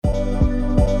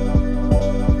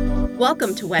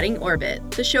Welcome to Wedding Orbit,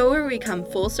 the show where we come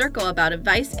full circle about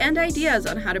advice and ideas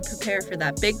on how to prepare for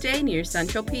that big day near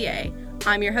Central PA.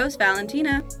 I'm your host,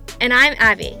 Valentina. And I'm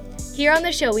Abby. Here on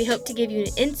the show, we hope to give you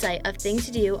an insight of things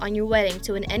to do on your wedding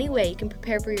so in any way you can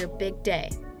prepare for your big day.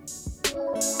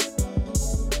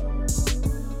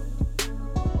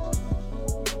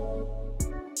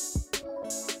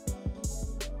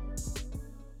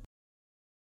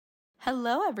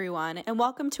 Hello, everyone, and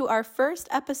welcome to our first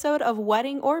episode of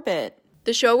Wedding Orbit,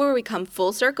 the show where we come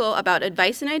full circle about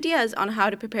advice and ideas on how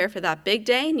to prepare for that big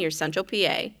day near Central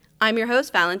PA. I'm your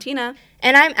host, Valentina.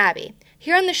 And I'm Abby.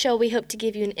 Here on the show, we hope to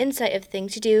give you an insight of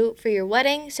things to do for your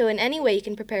wedding so in any way you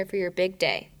can prepare for your big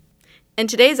day. In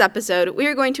today's episode, we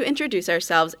are going to introduce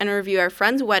ourselves and review our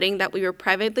friend's wedding that we were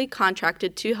privately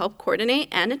contracted to help coordinate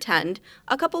and attend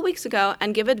a couple weeks ago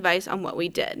and give advice on what we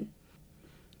did.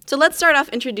 So let's start off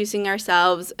introducing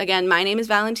ourselves. Again, my name is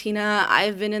Valentina.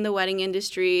 I've been in the wedding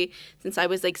industry since I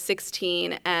was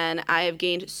 16, and I have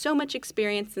gained so much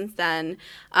experience since then.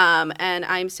 And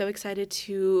I'm so excited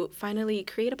to finally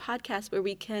create a podcast where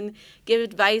we can give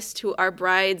advice to our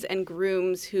brides and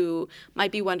grooms who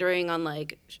might be wondering on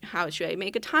how should I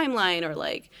make a timeline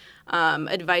or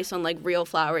advice on real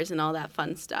flowers and all that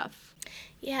fun stuff.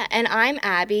 Yeah, and I'm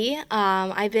Abby.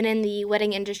 I've been in the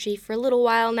wedding industry for a little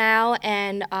while now,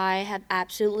 and I have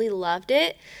absolutely loved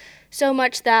it so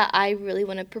much that I really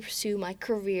want to pursue my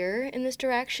career in this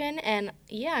direction. And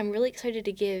yeah, I'm really excited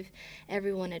to give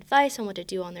everyone advice on what to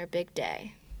do on their big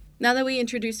day. Now that we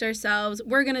introduced ourselves,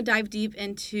 we're going to dive deep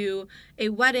into a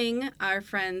wedding our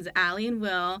friends Allie and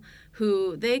Will,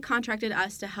 who they contracted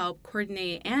us to help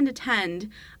coordinate and attend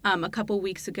a couple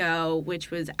weeks ago, which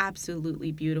was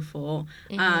absolutely beautiful.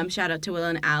 Mm-hmm. Shout out to Will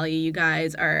and Allie. You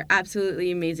guys are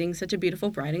absolutely amazing. Such a beautiful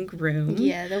bride and groom.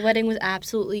 Yeah, the wedding was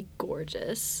absolutely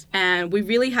gorgeous. And we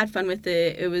really had fun with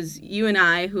it. It was you and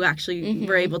I who actually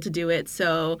were able to do it.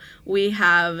 So we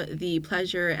have the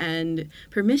pleasure and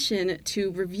permission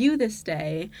to review this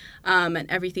day and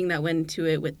everything that went into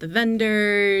it with the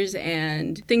vendors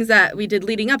and things that we did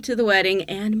leading up to the wedding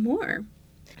and more.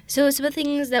 So some of the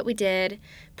things that we did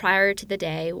prior to the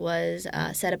day was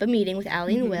set up a meeting with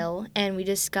Allie and Will, and we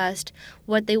discussed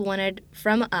what they wanted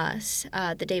from us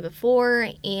the day before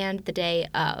and the day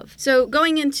of. So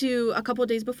going into a couple of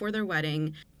days before their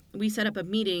wedding, we set up a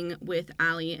meeting with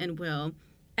Allie and Will.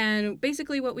 And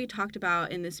basically what we talked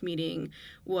about in this meeting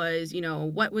was,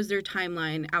 what was their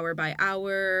timeline hour by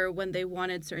hour, when they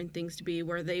wanted certain things to be,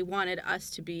 where they wanted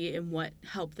us to be, and what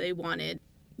help they wanted.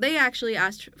 They actually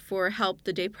asked for help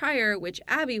the day prior, which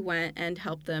Abby went and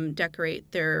helped them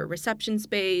decorate their reception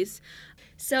space.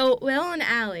 So Will and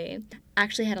Allie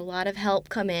actually had a lot of help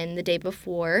come in the day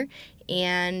before,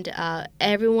 and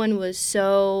everyone was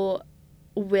so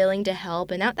willing to help,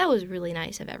 and that was really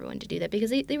nice of everyone to do that because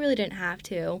they really didn't have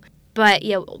to. But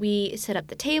yeah, we set up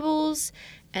the tables,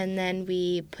 and then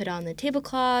we put on the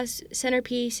tablecloths,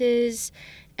 centerpieces,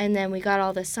 and then we got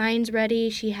all the signs ready.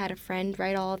 She had a friend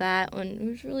write all that, and it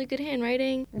was really good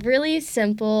handwriting. Really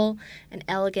simple and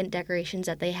elegant decorations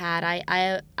that they had.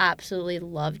 I absolutely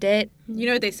loved it. You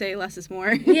know what they say, less is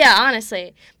more. Yeah,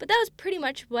 honestly. But that was pretty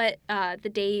much what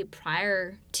the day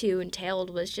prior to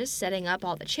entailed, was just setting up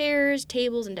all the chairs,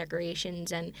 tables, and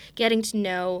decorations, and getting to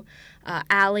know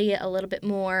Allie a little bit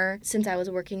more since I was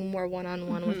working more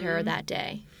one-on-one with her that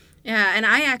day. Yeah,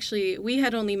 and we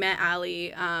had only met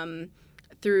Allie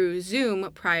through Zoom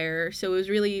prior, so it was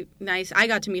really nice. I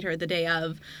got to meet her the day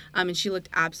of, and she looked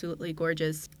absolutely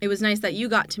gorgeous. It was nice that you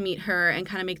got to meet her and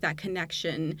kind of make that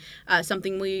connection.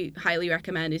 Something we highly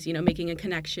recommend is, making a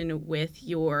connection with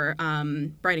your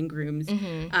bride and grooms.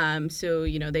 So,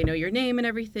 they know your name and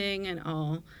everything and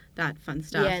all that fun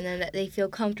stuff. Yeah, and then that they feel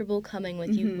comfortable coming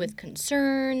with you with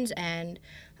concerns and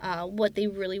what they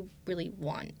really, really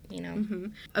want,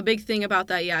 A big thing about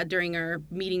that, during our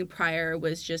meeting prior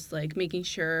was just, making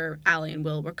sure Allie and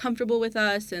Will were comfortable with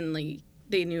us and,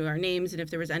 they knew our names and if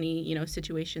there was any,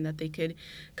 situation that they could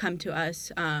come to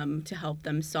us to help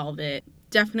them solve it.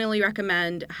 Definitely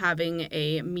recommend having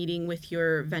a meeting with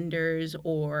your vendors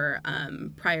or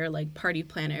prior party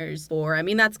planners. Or,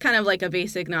 that's kind of a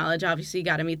basic knowledge. Obviously, you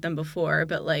got to meet them before,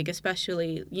 but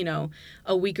especially,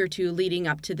 a week or two leading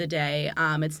up to the day,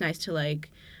 it's nice to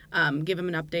give them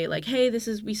an update hey,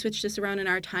 we switched this around in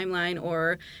our timeline,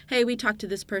 or hey, we talked to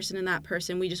this person and that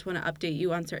person, we just want to update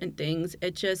you on certain things.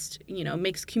 It just,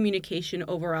 makes communication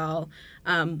overall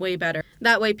way better.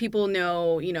 That way people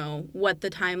know, what the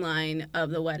timeline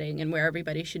of the wedding and where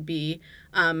everybody should be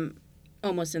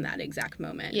almost in that exact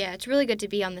moment. Yeah, it's really good to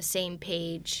be on the same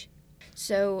page.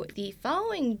 So the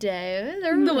following day,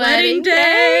 the wedding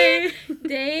day.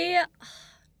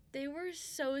 They were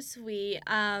so sweet.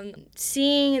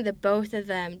 Seeing the both of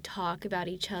them talk about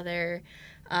each other,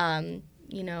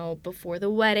 before the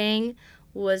wedding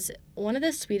was one of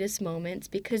the sweetest moments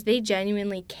because they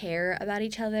genuinely care about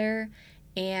each other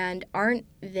and aren't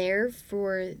there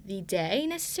for the day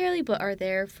necessarily, but are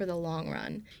there for the long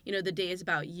run. The day is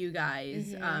about you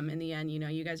guys. In the end,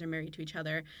 you guys are married to each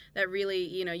other. That really,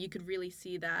 you could really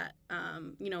see that,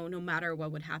 no matter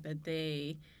what would happen,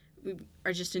 they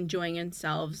are just enjoying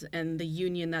themselves and the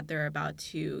union that they're about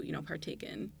to, partake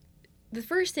in. The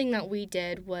first thing that we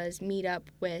did was meet up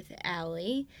with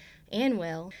Allie and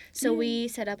Will. So we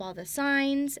set up all the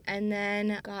signs and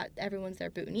then got everyone's their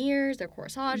boutonnieres, their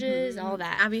corsages, all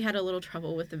that. Abby had a little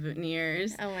trouble with the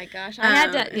boutonnieres. Oh my gosh. I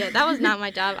had to, that was not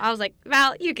my job. I was like,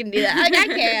 Val, you can do that. Like, I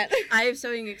can't. I have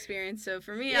sewing experience. So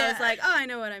for me, I was like, I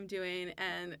know what I'm doing.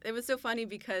 And it was so funny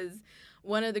because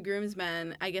one of the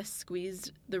groomsmen, I guess,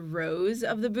 squeezed the rose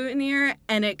of the boutonniere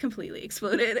and it completely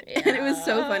exploded. Yeah. And it was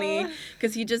so funny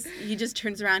because he just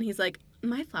turns around. He's like,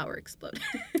 my flower exploded.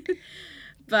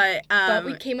 But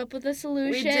we came up with a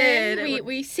solution. We did.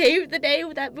 We saved the day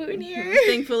with that boutonniere.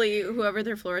 Thankfully, whoever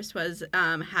their florist was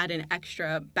had an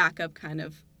extra backup kind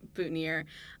of boutonniere.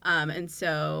 And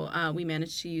so we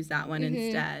managed to use that one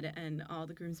instead. And all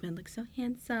the groomsmen look so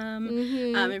handsome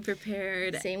and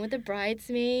prepared. Same with the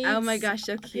bridesmaids. Oh my gosh,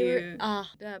 so cute.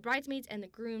 The bridesmaids and the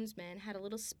groomsmen had a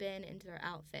little spin into their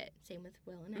outfit. Same with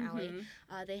Will and Allie.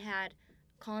 They had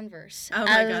Converse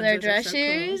as their dress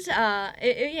shoes. Cool.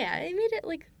 It made it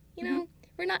like,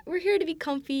 we're here to be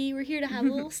comfy. We're here to have a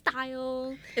little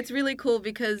style. It's really cool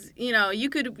because,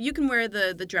 you can wear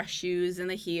the dress shoes and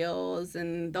the heels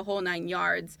and the whole 9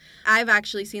 yards. I've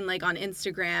actually seen like on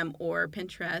Instagram or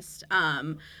Pinterest,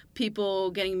 people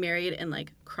getting married in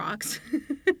like Crocs.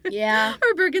 Yeah.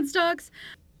 Or Birkenstocks.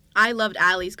 I loved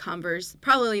Allie's Converse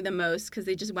probably the most because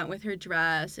they just went with her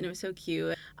dress and it was so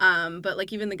cute. But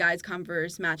like even the guys'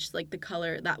 Converse matched like the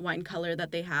color, that wine color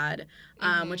that they had,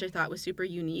 which I thought was super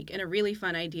unique and a really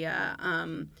fun idea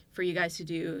for you guys to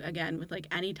do again with like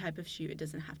any type of shoe. It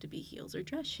doesn't have to be heels or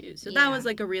dress shoes. So that was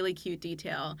like a really cute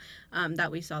detail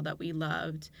that we saw that we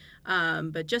loved.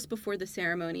 But just before the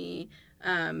ceremony,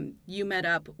 you met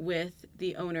up with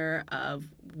the owner of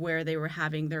where they were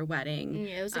having their wedding.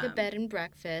 Yeah, it was like a bed and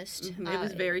breakfast. It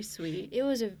was very sweet. It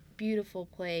was a beautiful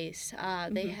place.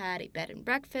 They had a bed and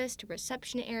breakfast, a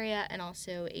reception area, and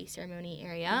also a ceremony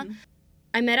area.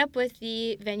 I met up with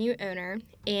the venue owner,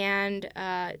 and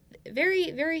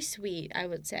very, very sweet, I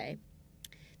would say.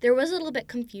 There was a little bit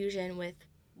confusion with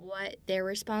what their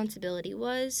responsibility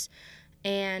was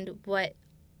and what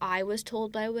I was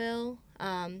told by Will.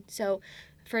 So,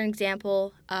 for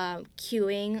example,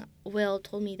 queuing, Will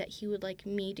told me that he would like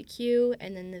me to queue,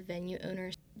 and then the venue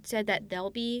owner said that they'll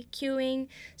be queuing.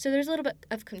 So there's a little bit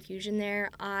of confusion there.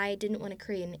 I didn't want to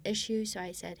create an issue, so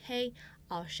I said, hey,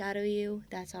 I'll shadow you.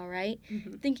 That's all right.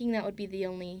 Thinking that would be the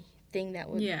only thing that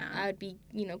I would be,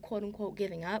 quote unquote,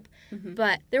 giving up.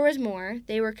 But there was more.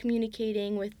 They were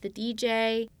communicating with the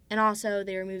DJ, and also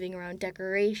they were moving around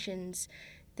decorations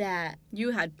that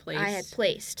I had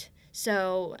placed.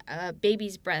 So,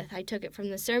 baby's breath, I took it from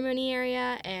the ceremony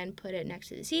area and put it next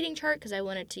to the seating chart because I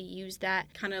wanted to use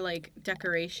that kind of like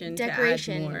decoration to add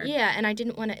more. Yeah, and I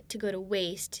didn't want it to go to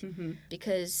waste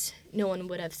because no one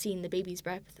would have seen the baby's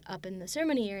breath up in the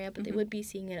ceremony area, but they would be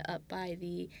seeing it up by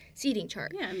the seating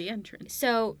chart. Yeah, in the entrance.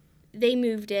 So they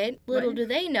moved it. Little do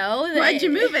they know. Why'd you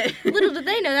move it? Little did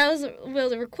they know that was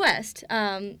Will's request.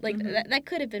 That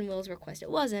could have been Will's request.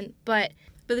 It wasn't, but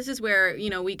this is where,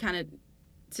 we kind of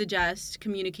suggest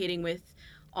communicating with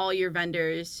all your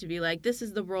vendors to be like, this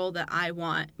is the role that I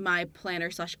want my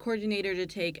planner/coordinator to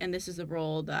take, and this is the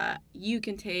role that you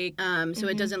can take. So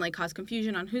it doesn't like cause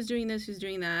confusion on who's doing this, who's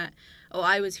doing that. Oh,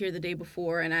 I was here the day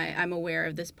before and I'm aware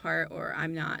of this part, or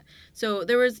I'm not. So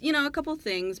there was, a couple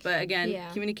things, but again,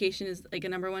 communication is like a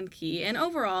number one key. And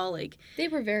overall, like it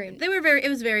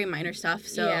was very minor stuff.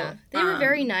 So yeah, they were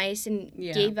very nice and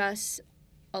gave us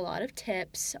a lot of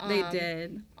tips. They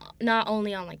did. Not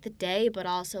only on like the day, but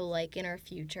also like in our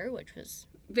future, which was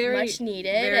very much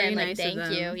needed. Very and nice thank of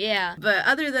them. you. Yeah. But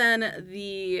other than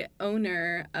the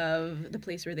owner of the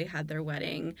place where they had their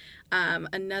wedding,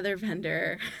 another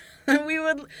vendor we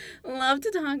would love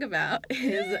to talk about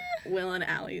is Will and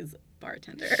Allie's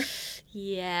bartender.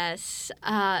 Yes.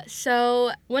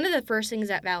 So one of the first things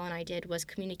that Val and I did was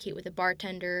communicate with the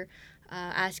bartender,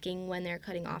 asking when they're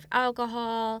cutting off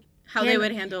alcohol. How they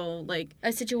would handle, like,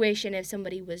 a situation if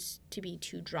somebody was to be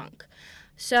too drunk.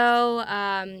 So,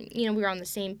 we were on the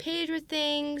same page with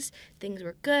things. Things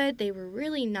were good. They were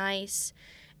really nice.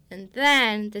 And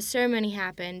then the ceremony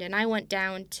happened, and I went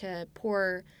down to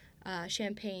pour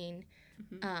champagne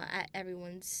at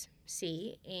everyone's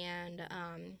seat, and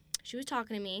she was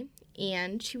talking to me,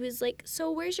 and she was like,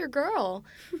 "So where's your girl?"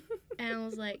 And I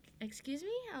was like, "Excuse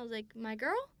me?" I was like, "My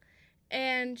girl?"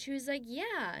 And she was like,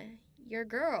 "Yeah, your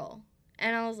girl."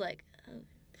 And I was like, oh.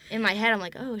 In my head, I'm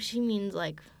like, "Oh, she means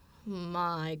like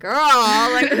my girl."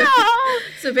 I'm like, no.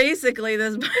 So basically,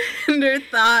 this bartender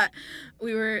thought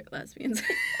we were lesbians.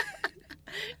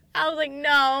 I was like,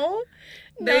 no.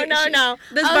 No.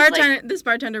 This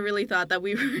bartender really thought that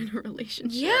we were in a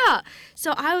relationship. Yeah.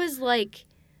 So I was like,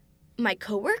 my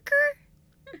coworker?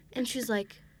 And she's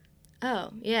like,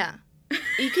 oh, yeah.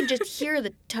 You could just hear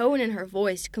the tone in her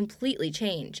voice completely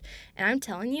change. And I'm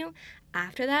telling you,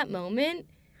 after that moment,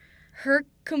 her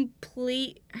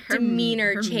complete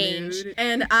demeanor changed. Mood.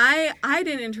 And I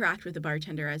didn't interact with the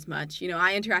bartender as much.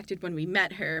 I interacted when we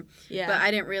met her. Yeah. But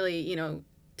I didn't really,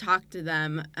 talk to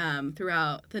them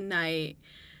throughout the night.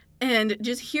 And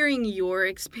just hearing your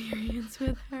experience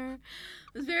with her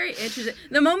was very interesting.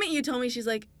 The moment you told me, she's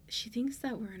like, she thinks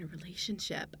that we're in a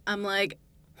relationship. I'm like,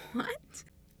 what?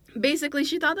 Basically,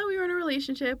 she thought that we were in a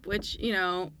relationship, which,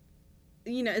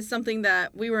 is something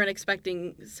that we weren't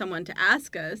expecting someone to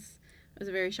ask us. It was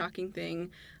a very shocking thing.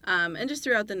 And just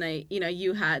throughout the night,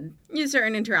 you had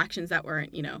certain interactions that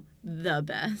weren't, the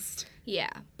best. Yeah.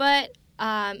 But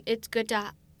it's good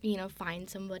to find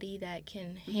somebody that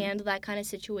can handle that kind of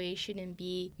situation and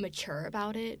be mature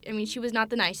about it. I mean, she was not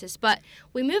the nicest, but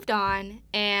we moved on,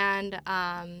 and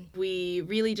we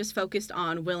really just focused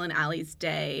on Will and Allie's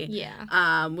day.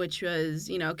 Yeah. Which was,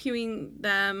 queuing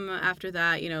them after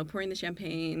that, pouring the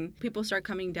champagne. People start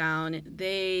coming down.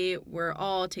 They were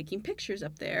all taking pictures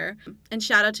up there. And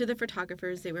shout out to the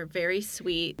photographers. They were very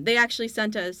sweet. They actually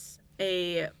sent us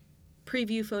a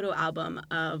preview photo album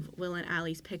of Will and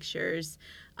Allie's pictures.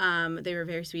 They were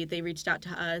very sweet. They reached out to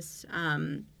us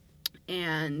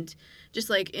and just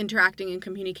like interacting and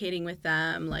communicating with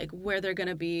them, like where they're going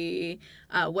to be,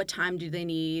 what time do they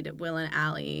need Will and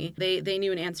Allie. They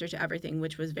knew an answer to everything,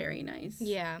 which was very nice.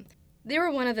 Yeah. They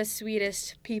were one of the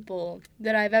sweetest people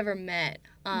that I've ever met.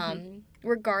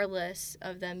 Regardless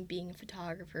of them being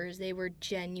photographers, they were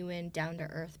genuine,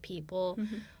 down-to-earth people,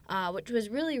 which was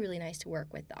really, really nice to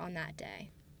work with on that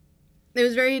day. It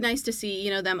was very nice to see,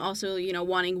 them also,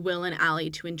 wanting Will and Allie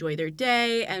to enjoy their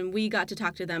day. And we got to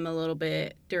talk to them a little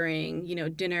bit during,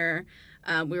 dinner.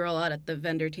 We were all out at the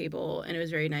vendor table, and it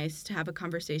was very nice to have a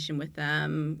conversation with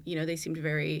them. They seemed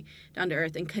very down to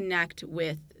earth and connect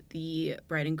with the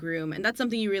bride and groom. And that's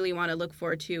something you really want to look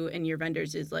forward to in your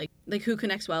vendors is like who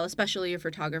connects well, especially your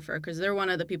photographer, because they're one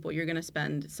of the people you're going to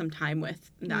spend some time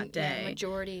with that day. Yeah,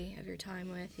 majority of your time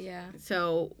with, yeah.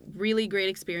 So really great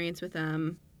experience with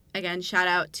them. Again, shout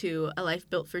out to A Life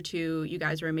Built for Two. You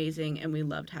guys were amazing, and we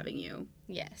loved having you.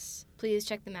 Yes. Please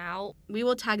check them out. We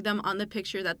will tag them on the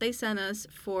picture that they sent us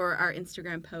for our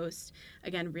Instagram post.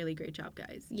 Again, really great job,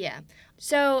 guys. Yeah.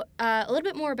 So a little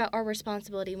bit more about our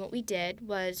responsibility. What we did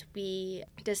was we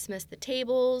dismissed the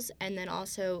tables and then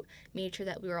also made sure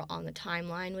that we were on the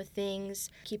timeline with things,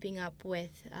 keeping up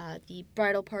with the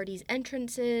bridal party's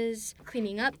entrances,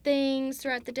 cleaning up things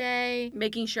throughout the day.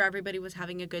 Making sure everybody was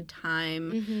having a good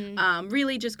time.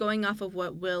 Really just going off of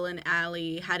what Will and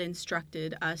Allie had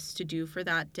instructed us to do for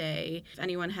that day. If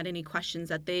anyone had any questions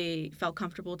that they felt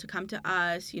comfortable to come to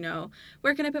us,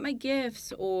 where can I put my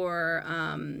gifts, or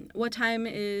what time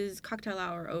is cocktail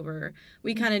hour over?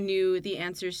 We kind of knew the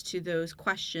answers to those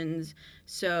questions.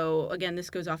 So again, this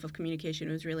goes off of communication.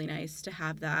 It was really nice to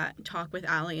have that talk with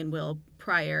Allie and Will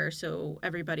prior, so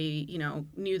everybody,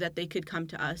 knew that they could come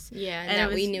to us. Yeah, and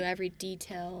that we knew every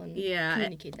detail and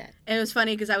communicate that. And it was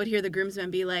funny because I would hear the groomsmen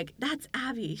be like, "That's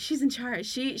Abby. She's in charge.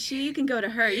 She can go to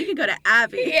her. You can go to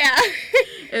Abby." Yeah.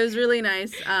 It was really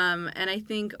nice. And I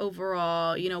think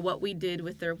overall, what we did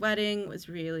with their wedding was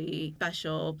really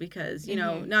special because,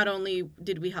 not only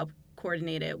did we help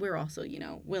coordinate it, we're also,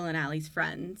 Will and Allie's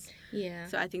friends. Yeah.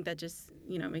 So I think that just,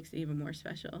 makes it even more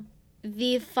special.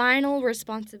 The final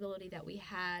responsibility that we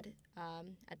had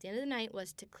at the end of the night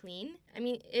was to clean. I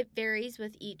mean, it varies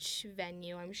with each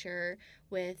venue, I'm sure,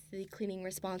 with the cleaning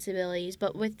responsibilities.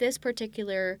 But with this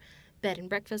particular bed and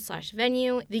breakfast /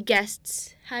 venue, the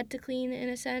guests had to clean in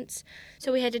a sense.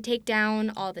 So we had to take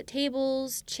down all the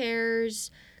tables, chairs,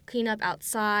 clean up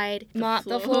outside, mop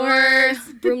the floors,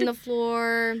 broom the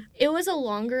floor. It was a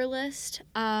longer list,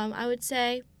 I would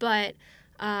say, but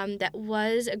that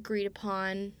was agreed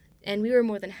upon. And we were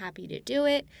more than happy to do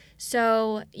it.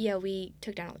 So, yeah, we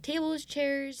took down all the tables,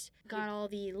 chairs, got all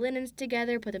the linens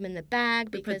together, put them in the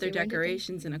bag. We put their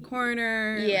decorations in a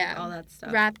corner. Yeah. All that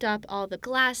stuff. Wrapped up all the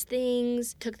glass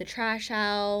things, took the trash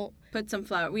out. Put some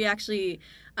flower. We actually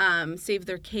saved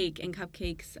their cake and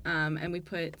cupcakes, and we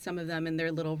put some of them in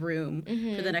their little room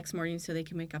for the next morning so they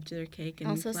can wake up to their cake and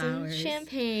Also flowers. some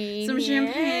champagne. Some yeah.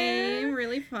 champagne.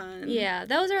 Really fun. Yeah,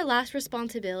 that was our last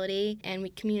responsibility, and we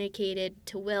communicated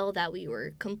to Will that we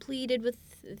were completed with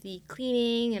the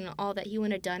cleaning and all that he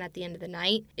wanted done at the end of the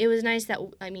night. It was nice that,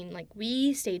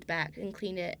 we stayed back and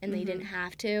cleaned it, and they didn't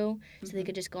have to, so they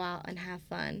could just go out and have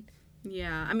fun.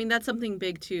 Yeah, I mean, that's something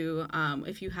big, too.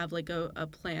 If you have, like, a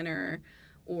planner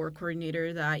or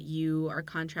coordinator that you are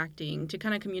contracting, to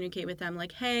kind of communicate with them,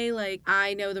 like, hey, like,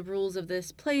 I know the rules of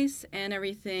this place and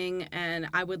everything, and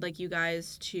I would like you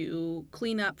guys to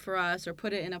clean up for us or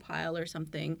put it in a pile or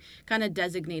something, kind of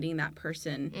designating that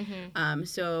person.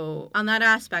 So on that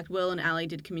aspect, Will and Allie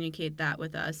did communicate that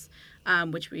with us,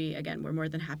 which we, again, were more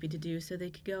than happy to do so they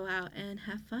could go out and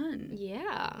have fun.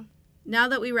 Yeah. Now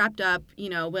that we wrapped up,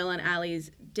 Will and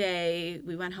Allie's day,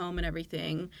 we went home and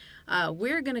everything,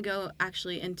 we're going to go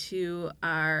actually into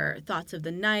our thoughts of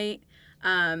the night.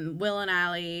 Will and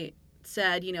Allie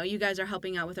said, you guys are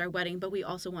helping out with our wedding, but we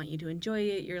also want you to enjoy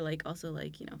it. You're also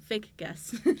fake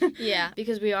guests. Yeah,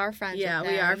 because we are friends with them.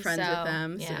 Yeah, we are friends with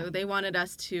them. Yeah. So they wanted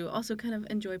us to also kind of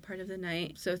enjoy part of the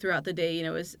night. So throughout the day, it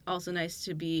was also nice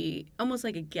to be almost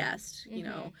like a guest.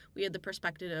 We had the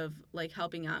perspective of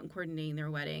helping out and coordinating their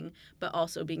wedding, but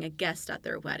also being a guest at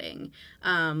their wedding.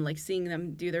 Seeing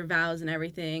them do their vows and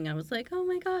everything. I was like, oh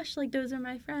my gosh, those are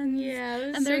my friends. Yeah, it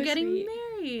was and they're so getting sweet.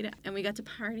 married. And we got to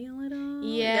party a little.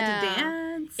 Yeah. We got to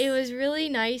dance. It was really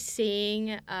nice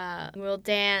seeing Will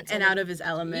dance. And out of his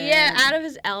element. Yeah, out of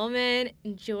his element,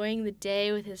 enjoying the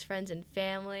day with his friends and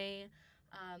family.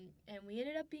 And we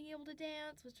ended up being able to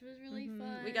dance, which was really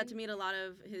fun. We got to meet a lot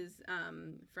of his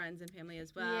friends and family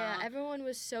as well. Yeah, everyone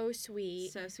was so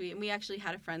sweet. So sweet. And we actually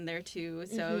had a friend there, too,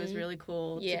 so it was really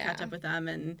cool to Yeah. catch up with them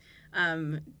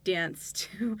and dance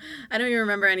to... I don't even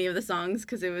remember any of the songs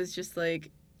because it was just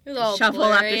It was all shuffle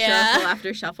blur, after yeah. shuffle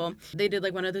after shuffle. They did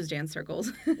one of those dance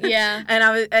circles. Yeah.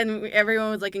 and everyone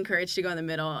was encouraged to go in the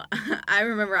middle. I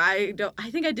remember I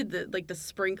think I did the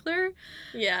sprinkler.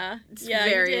 Yeah. It's yeah,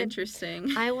 very you did.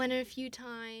 interesting. I went a few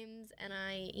times and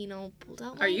I, pulled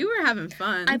out You were having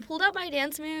fun. I pulled out my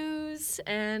dance moves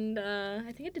and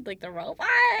I think I did the robot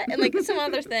and some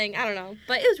other thing. I don't know.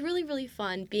 But it was really, really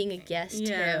fun being a guest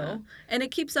too. And it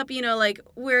keeps up,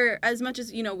 we're, as much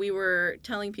as, we were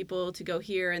telling people to go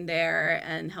here and there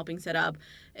and helping set up,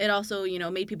 it also,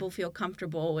 made people feel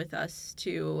comfortable with us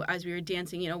too as we were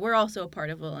dancing. We're also a part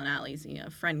of Will and Allie's,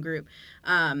 friend group.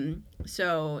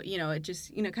 So, it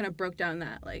just, kind of broke down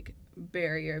that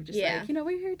barrier of just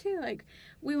we're here too.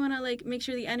 We want to make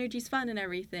sure the energy's fun and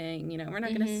everything. We're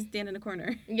not going to stand in a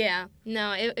corner. Yeah.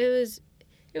 No, it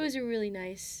was a really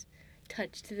nice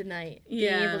touch to the night,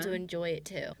 being able to enjoy it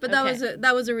too. But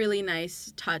that was a really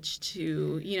nice touch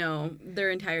to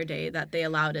their entire day, that they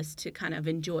allowed us to kind of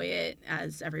enjoy it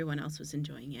as everyone else was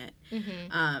enjoying it.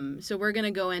 So we're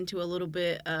gonna go into a little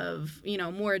bit of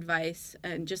more advice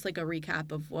and just a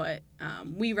recap of what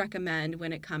we recommend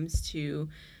when it comes to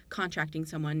contracting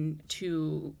someone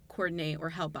to coordinate or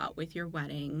help out with your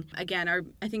wedding. Again,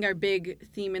 I think our big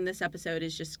theme in this episode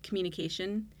is just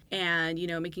communication and,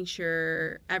 making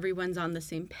sure everyone's on the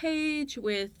same page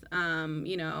with,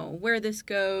 where this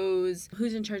goes,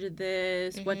 who's in charge of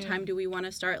this, what time do we want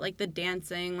to start, the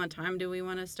dancing, what time do we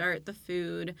want to start the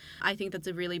food. I think that's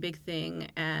a really big thing,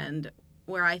 and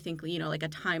where I think, a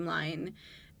timeline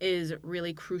is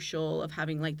really crucial of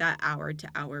having that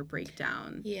hour-to-hour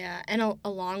breakdown. Yeah, and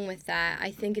along with that, I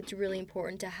think it's really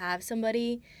important to have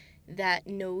somebody that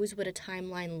knows what a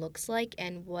timeline looks like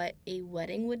and what a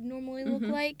wedding would normally look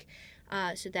like,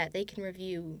 so that they can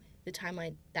review the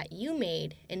timeline that you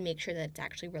made and make sure that it's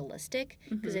actually realistic.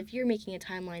 Because if you're making a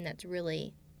timeline that's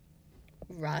really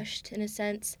rushed in a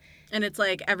sense, and it's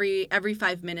every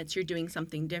 5 minutes you're doing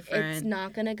something different, it's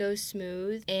not going to go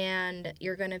smooth and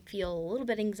you're going to feel a little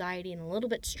bit anxiety and a little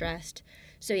bit stressed.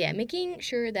 So yeah, making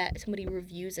sure that somebody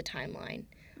reviews a timeline.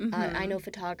 I know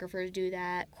photographers do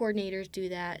that, coordinators do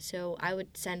that, so I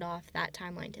would send off that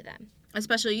timeline to them.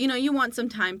 Especially, you want some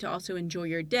time to also enjoy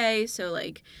your day. So,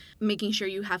 making sure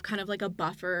you have kind of a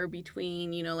buffer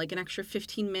between, an extra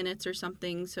 15 minutes or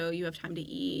something. So you have time to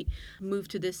eat, move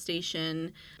to this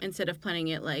station, instead of planning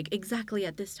it exactly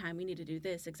at this time we need to do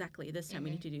this, exactly at this time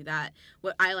we need to do that.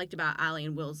 What I liked about Allie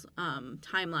and Will's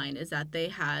timeline is that they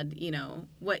had,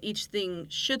 what each thing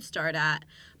should start at,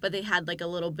 but they had like a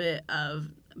little bit of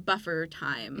buffer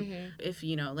time. If,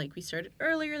 like we started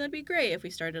earlier, that'd be great. If we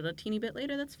started a teeny bit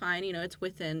later, that's fine. It's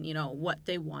within, what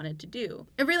they wanted to do.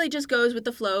 It really just goes with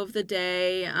the flow of the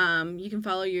day. You can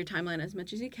follow your timeline as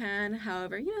much as you can.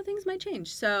 However, things might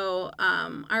change. So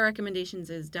our recommendations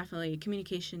is definitely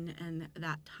communication and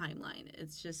that timeline.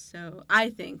 It's just I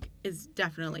think is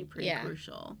definitely pretty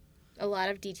crucial. A lot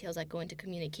of details that go into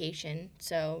communication.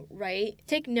 So,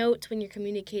 take notes when you're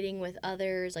communicating with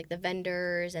others, like the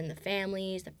vendors and the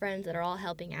families, the friends that are all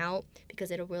helping out, because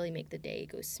it'll really make the day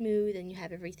go smooth and you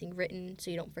have everything written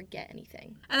so you don't forget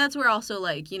anything. And that's where also,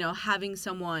 having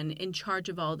someone in charge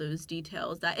of all those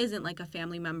details that isn't like a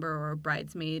family member or a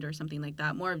bridesmaid or something like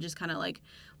that, more of just kind of like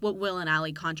what Will and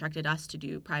Allie contracted us to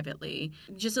do privately,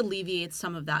 just alleviates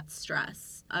some of that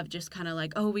stress of just kind of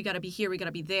like, oh, we got to be here, we got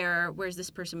to be there, where's this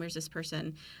person,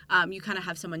 you kind of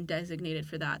have someone designated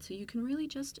for that, so you can really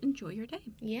just enjoy your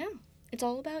day. Yeah, it's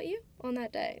all about you on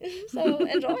that day, so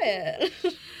enjoy it.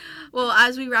 Well,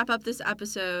 as we wrap up this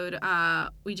episode,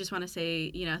 we just want to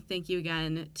say, thank you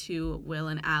again to Will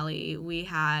and Allie. We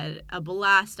had a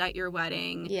blast at your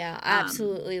wedding. Yeah,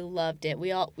 absolutely loved it.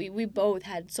 We both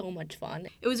had so much fun.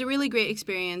 It was a really great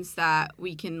experience that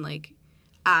we can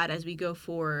add as we go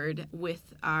forward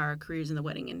with our careers in the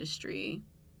wedding industry.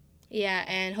 Yeah,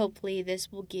 and hopefully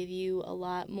this will give you a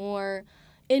lot more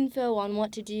info on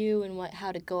what to do and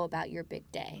how to go about your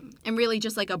big day. And really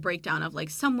just a breakdown of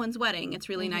someone's wedding. It's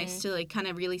really nice to kind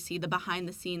of really see the behind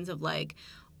the scenes of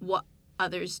what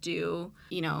others do.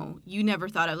 You never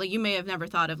thought of, you may have never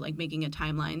thought of making a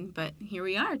timeline, but here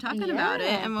we are talking about it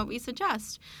and what we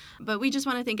suggest. But we just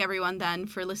want to thank everyone then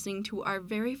for listening to our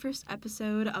very first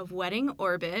episode of Wedding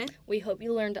Orbit. We hope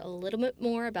you learned a little bit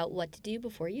more about what to do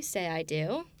before you say I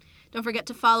do. Don't forget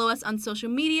to follow us on social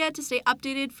media to stay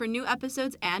updated for new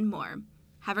episodes and more.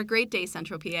 Have a great day,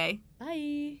 Central PA.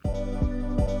 Bye.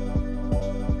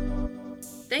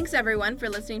 Thanks, everyone, for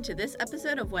listening to this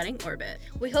episode of Wedding Orbit.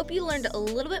 We hope you learned a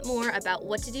little bit more about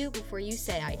what to do before you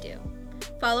say I do.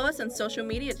 Follow us on social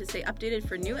media to stay updated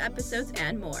for new episodes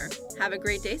and more. Have a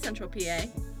great day, Central PA.